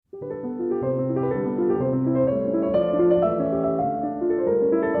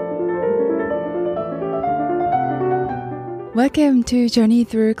Welcome to Journey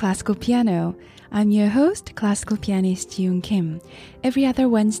Through Classical Piano. I'm your host, classical pianist Yoon Kim. Every other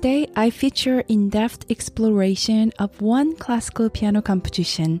Wednesday, I feature in-depth exploration of one classical piano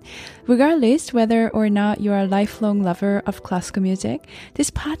composition. Regardless whether or not you are a lifelong lover of classical music, this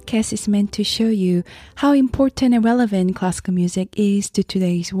podcast is meant to show you how important and relevant classical music is to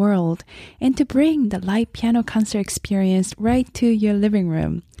today's world, and to bring the live piano concert experience right to your living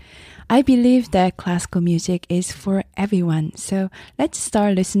room. I believe that classical music is for everyone, so let's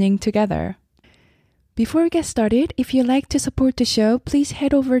start listening together. Before we get started, if you'd like to support the show, please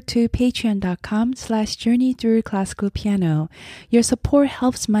head over to patreon.com/journeythroughclassicalpiano. Your support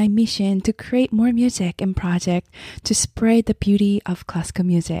helps my mission to create more music and projects to spread the beauty of classical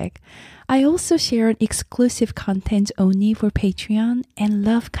music. I also share exclusive content only for Patreon and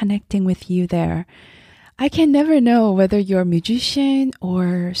love connecting with you there. I can never know whether you're a musician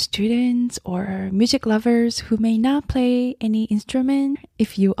or students or music lovers who may not play any instrument.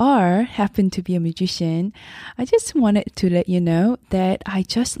 If you happen to be a musician, I just wanted to let you know that I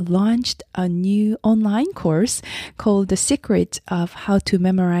just launched a new online course called The Secret of How to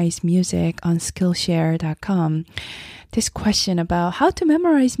Memorize Music on Skillshare.com. This question about how to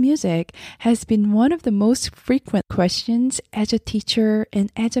memorize music has been one of the most frequent questions as a teacher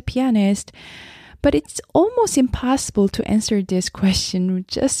and as a pianist. But it's almost impossible to answer this question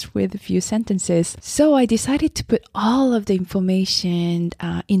just with a few sentences. So I decided to put all of the information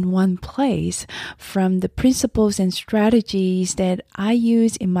in one place, from the principles and strategies that I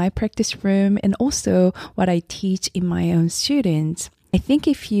use in my practice room and also what I teach in my own students. I think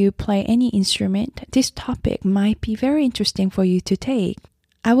if you play any instrument, this topic might be very interesting for you to take.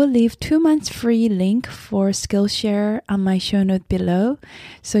 I will leave 2 months free link for Skillshare on my show note below,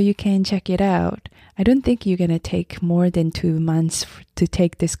 so you can check it out. I don't think you're going to take more than 2 months to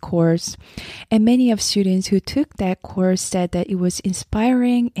take this course. And many of students who took that course said that it was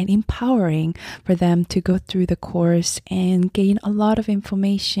inspiring and empowering for them to go through the course and gain a lot of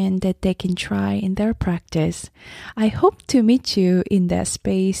information that they can try in their practice. I hope to meet you in that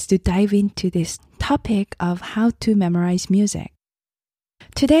space to dive into this topic of how to memorize music.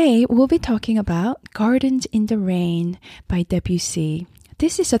 Today, we'll be talking about Gardens in the Rain by Debussy.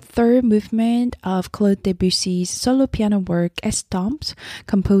 This is a third movement of Claude Debussy's solo piano work Estampes,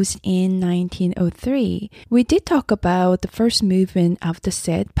 composed in 1903. We did talk about the first movement of the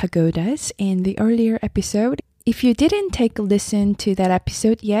set, Pagodas, in the earlier episode. If you didn't take a listen to that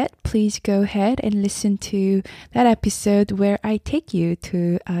episode yet, please go ahead and listen to that episode where I take you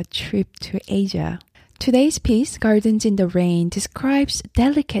to a trip to Asia. Today's piece, Gardens in the Rain, describes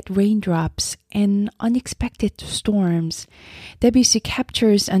delicate raindrops and unexpected storms. Debussy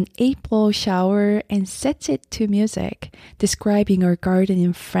captures an April shower and sets it to music, describing our garden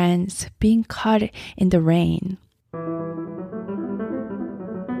in France being caught in the rain.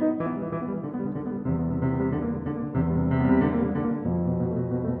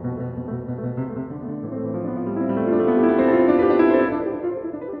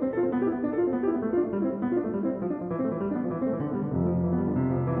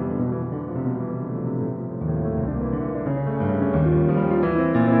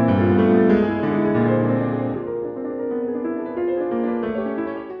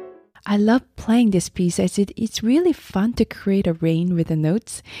 I love playing this piece as it's really fun to create a rain with the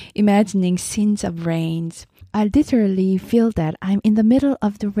notes, imagining scenes of rains. I literally feel that I'm in the middle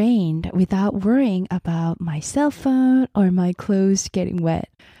of the rain without worrying about my cell phone or my clothes getting wet.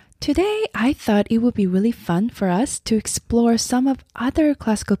 Today, I thought it would be really fun for us to explore some of other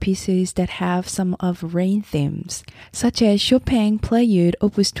classical pieces that have some of rain themes, such as Chopin Prelude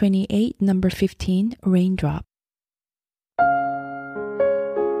Opus 28, number 15, Raindrop.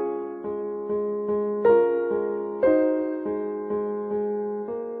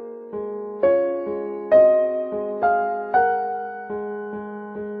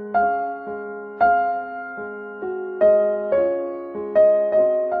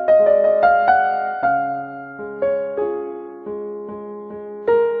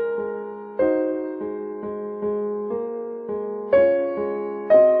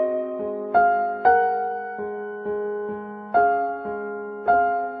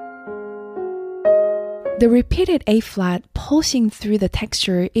 The repeated A-flat pulsing through the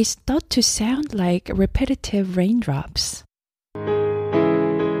texture is thought to sound like repetitive raindrops.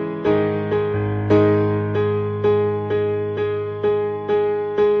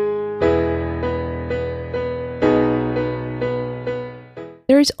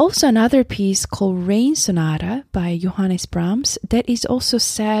 There's also another piece called Rain Sonata by Johannes Brahms that is also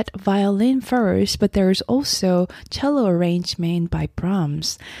set violin first, but there's also cello arrangement by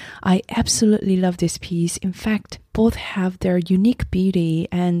Brahms. I absolutely love this piece. In fact, both have their unique beauty,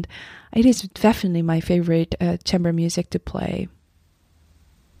 and it is definitely my favorite chamber music to play.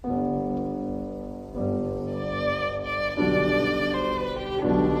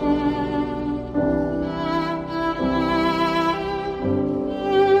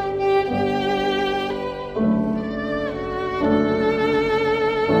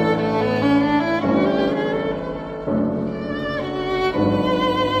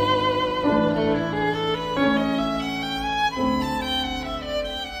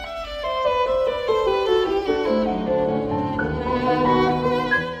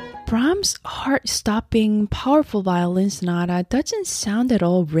 Brahms' heart-stopping, powerful violin sonata doesn't sound at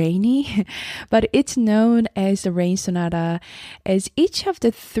all rainy, but it's known as the Rain Sonata, as each of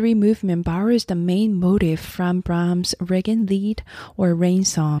the three movements borrows the main motive from Brahms' Regenlied or Rain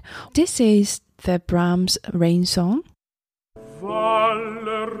Song. This is the Brahms Rain Song.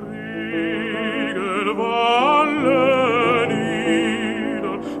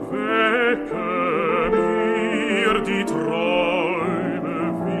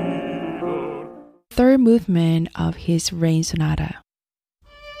 Third movement of his Rain Sonata.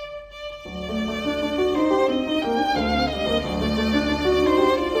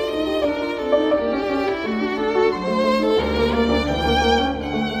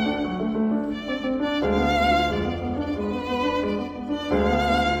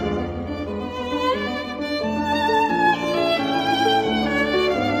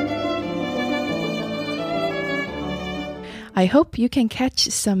 I hope you can catch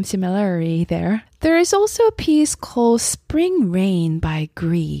some similarity there. There is also a piece called Spring Rain by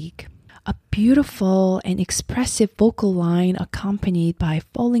Grieg, a beautiful and expressive vocal line accompanied by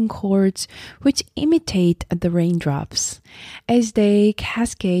falling chords which imitate the raindrops as they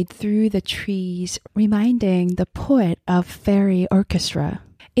cascade through the trees, reminding the poet of fairy orchestra.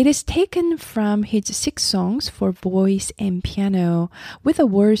 It is taken from his 6 songs for voice and piano with a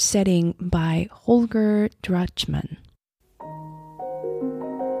word setting by Holger Drachmann.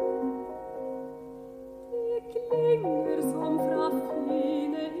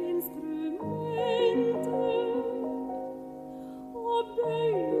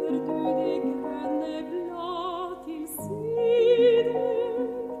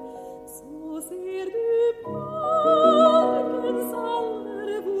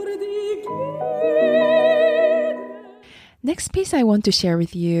 Next piece I want to share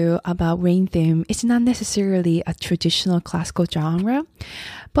with you about rain theme is not necessarily a traditional classical genre,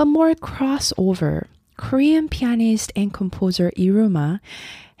 but more crossover. Korean pianist and composer Iruma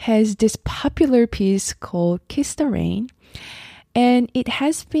has this popular piece called Kiss the Rain, and it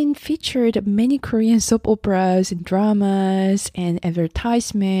has been featured in many Korean soap operas and dramas and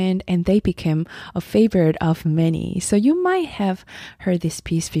advertisement, and they became a favorite of many. So you might have heard this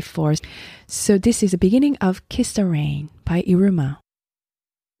piece before. So this is the beginning of Kiss the Rain by Iruma.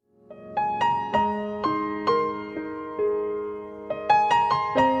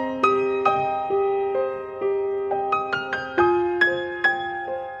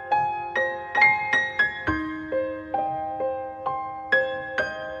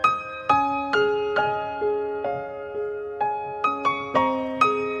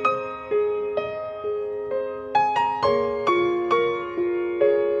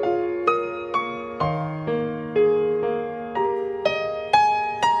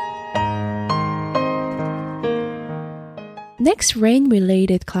 Next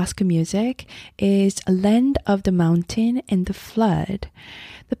rain-related classical music is Land of the Mountain and the Flood,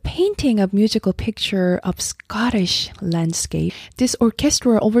 the painting of musical picture of Scottish landscape. This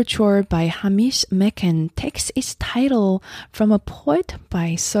orchestral overture by Hamish Machan takes its title from a poem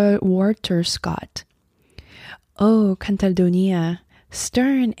by Sir Walter Scott. O Caledonia,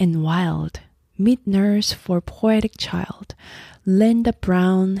 stern and wild, meet nurse for poetic child, land of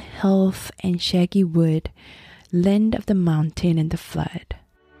brown heath and shaggy wood, land of the mountain and the flood.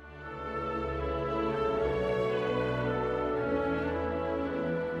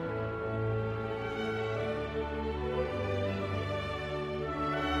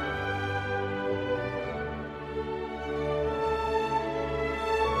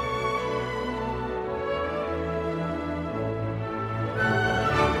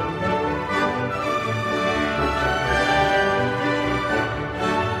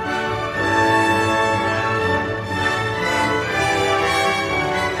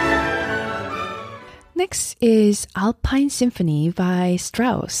 Next is Alpine Symphony by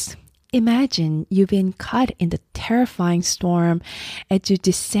Strauss. Imagine you've been caught in the terrifying storm as you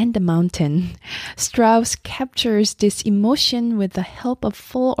descend the mountain. Strauss captures this emotion with the help of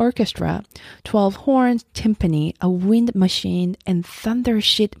full orchestra. 12 horns, timpani, a wind machine, and thunder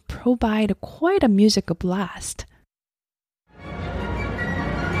sheet provide quite a musical blast.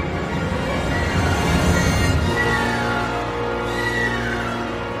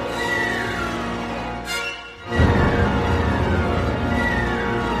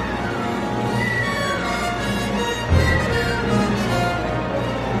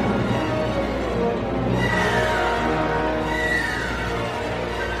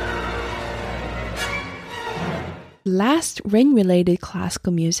 Last rain-related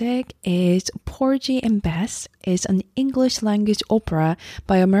classical music is Porgy and Bess. It's an English-language opera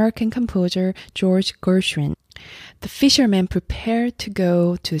by American composer George Gershwin. The fishermen prepare to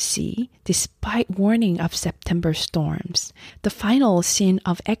go to sea despite warning of September storms. The final scene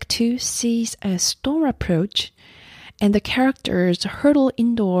of Act 2 sees a storm approach, and the characters hurtle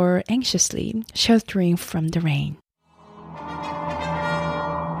indoor anxiously, sheltering from the rain.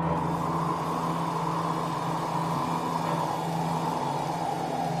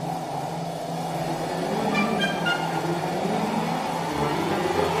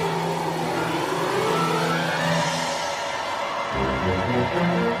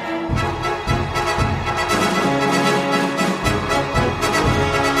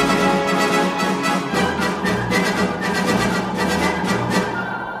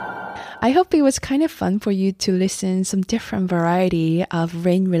 I hope it was kind of fun for you to listen some different variety of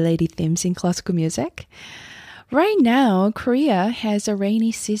rain-related themes in classical music. Right now, Korea has a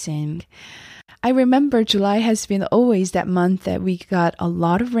rainy season. I remember July has been always that month that we got a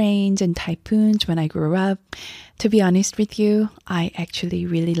lot of rains and typhoons when I grew up. To be honest with you, I actually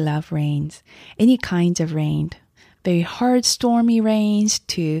really love rains. Any kinds of rain. Very hard stormy rains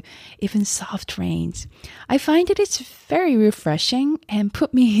to even soft rains. I find that it's very refreshing and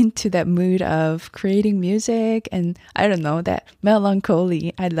put me into that mood of creating music and I don't know, that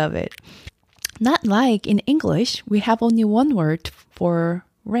melancholy. I love it. Not like in English, we have only one word for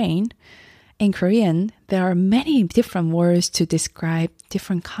rain. In Korean, there are many different words to describe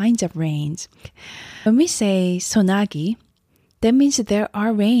different kinds of rains. When we say sonagi, that means there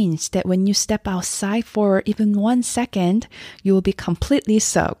are rains that when you step outside for even 1 second, you will be completely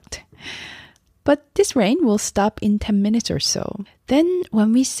soaked. But this rain will stop in 10 minutes or so. Then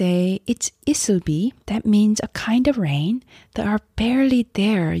when we say it's isulbi, that means a kind of rain that are barely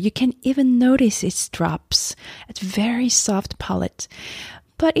there. You can even notice its drops. It's very soft palette.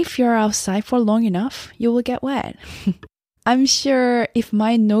 But if you're outside for long enough, you will get wet. I'm sure if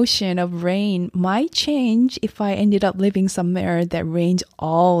my notion of rain might change if I ended up living somewhere that rains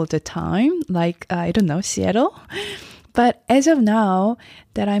all the time, like, I don't know, Seattle. But as of now,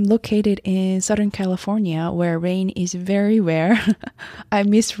 that I'm located in Southern California, where rain is very rare, I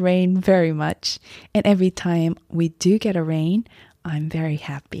miss rain very much. And every time we do get a rain, I'm very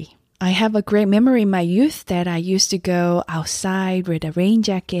happy. I have a great memory in my youth that I used to go outside with a rain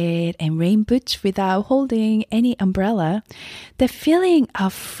jacket and rain boots without holding any umbrella. The feeling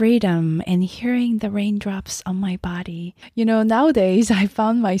of freedom and hearing the raindrops on my body. You know, nowadays I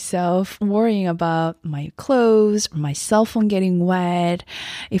found myself worrying about my clothes or my cell phone getting wet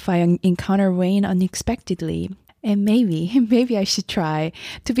if I encounter rain unexpectedly. And maybe I should try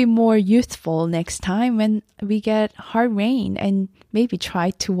to be more youthful next time when we get hard rain and maybe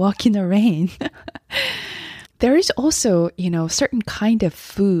try to walk in the rain. There is also, certain kind of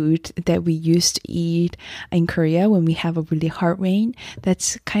food that we used to eat in Korea when we have a really hard rain.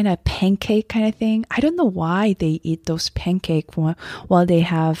 That's kind of pancake kind of thing. I don't know why they eat those pancake while they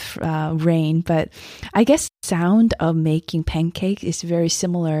have rain, but I guess sound of making pancake is very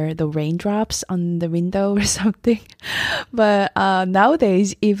similar, the raindrops on the window or something. But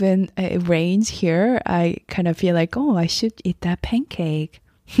nowadays, even it rains here, I kind of feel like, oh, I should eat that pancake.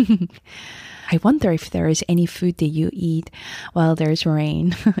 I wonder if there is any food that you eat while there's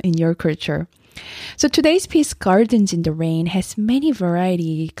rain in your culture. So today's piece, Gardens in the Rain, has many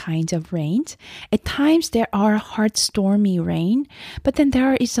variety kinds of rains. At times there are hard stormy rain, but then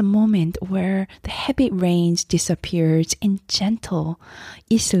there is a moment where the heavy rains disappears and gentle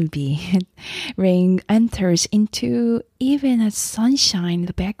isulbi rain enters into even a sunshine in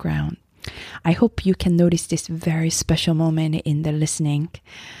the background. I hope you can notice this very special moment in the listening.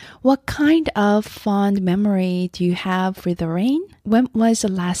 What kind of fond memory do you have with the rain? When was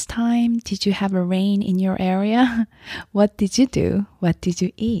the last time did you have a rain in your area? What did you do? What did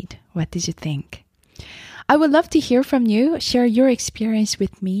you eat? What did you think? I would love to hear from you. Share your experience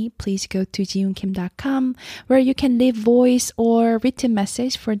with me. Please go to jiwoonkim.com where you can leave voice or written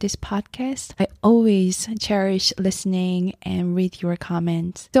message for this podcast. I always cherish listening and read your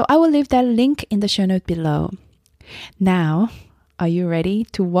comments. So I will leave that link in the show note below. Now, are you ready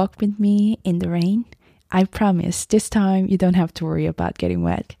to walk with me in the rain? I promise this time you don't have to worry about getting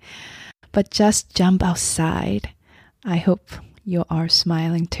wet, but just jump outside. I hope you are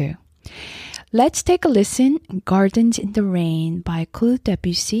smiling too. Let's take a listen. Gardens in the Rain by Claude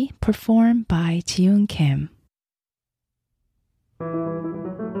Debussy, performed by Jiwoon Kim.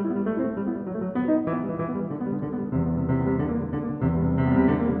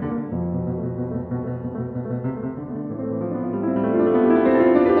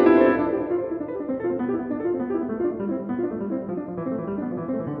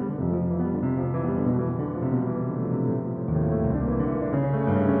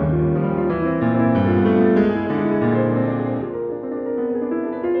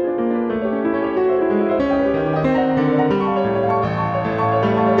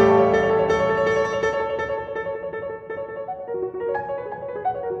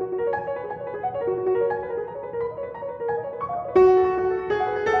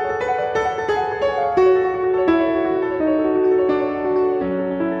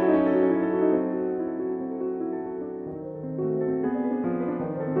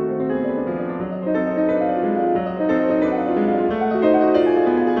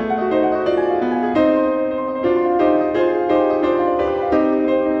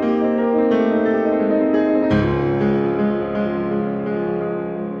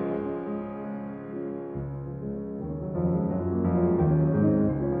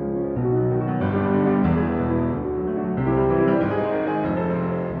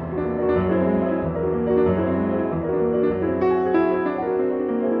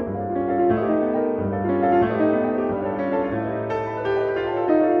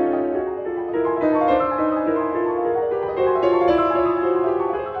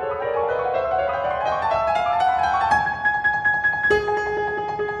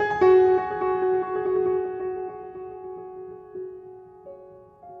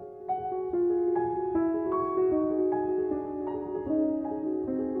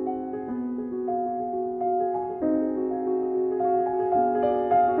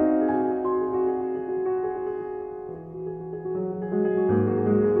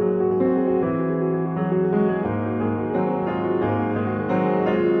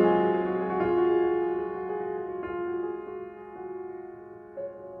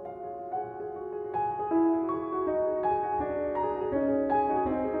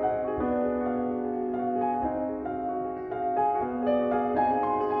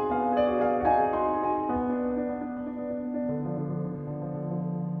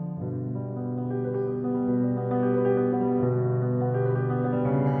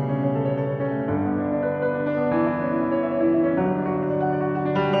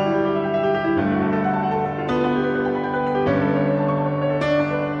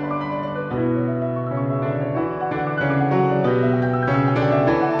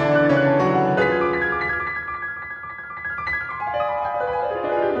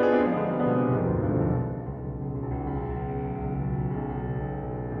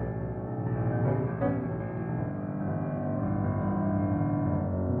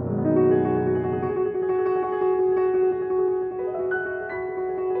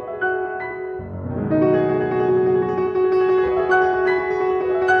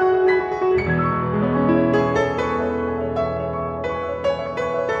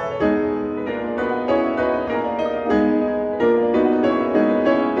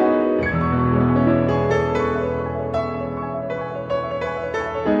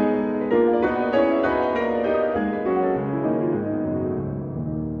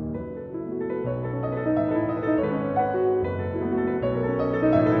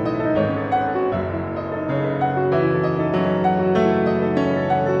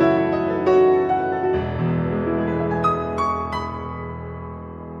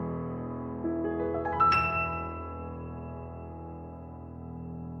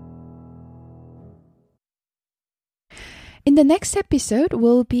 In the next episode,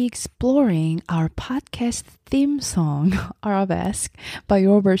 we'll be exploring our podcast theme song, Arabesque, by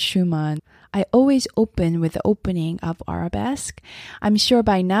Robert Schumann. I always open with the opening of Arabesque. I'm sure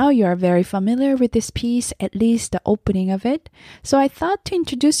by now you are very familiar with this piece, at least the opening of it. So I thought to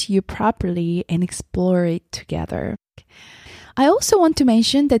introduce you properly and explore it together. I also want to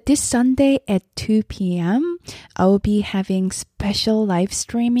mention that this Sunday at 2 p.m., I will be having special live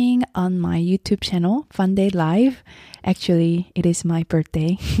streaming on my YouTube channel, Fun Day Live. Actually, it is my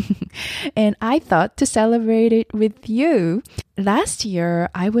birthday. And I thought to celebrate it with you. Last year,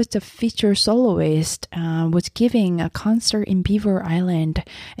 I was the feature soloist, was giving a concert in Beaver Island,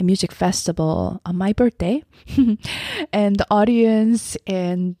 a music festival on my birthday. And the audience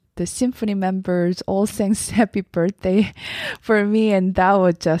and the symphony members all sang happy birthday for me, and that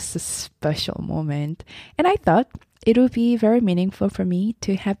was just a special moment. And I thought it would be very meaningful for me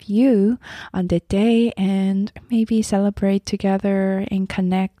to have you on that day and maybe celebrate together and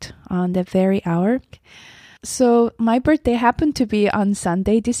connect on that very hour. So my birthday happened to be on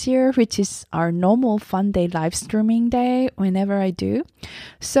Sunday this year, which is our normal Fun Day live streaming day whenever I do.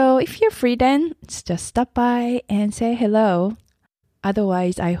 So if you're free then, just stop by and say hello.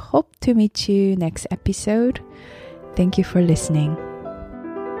 Otherwise, I hope to meet you next episode. Thank you for listening.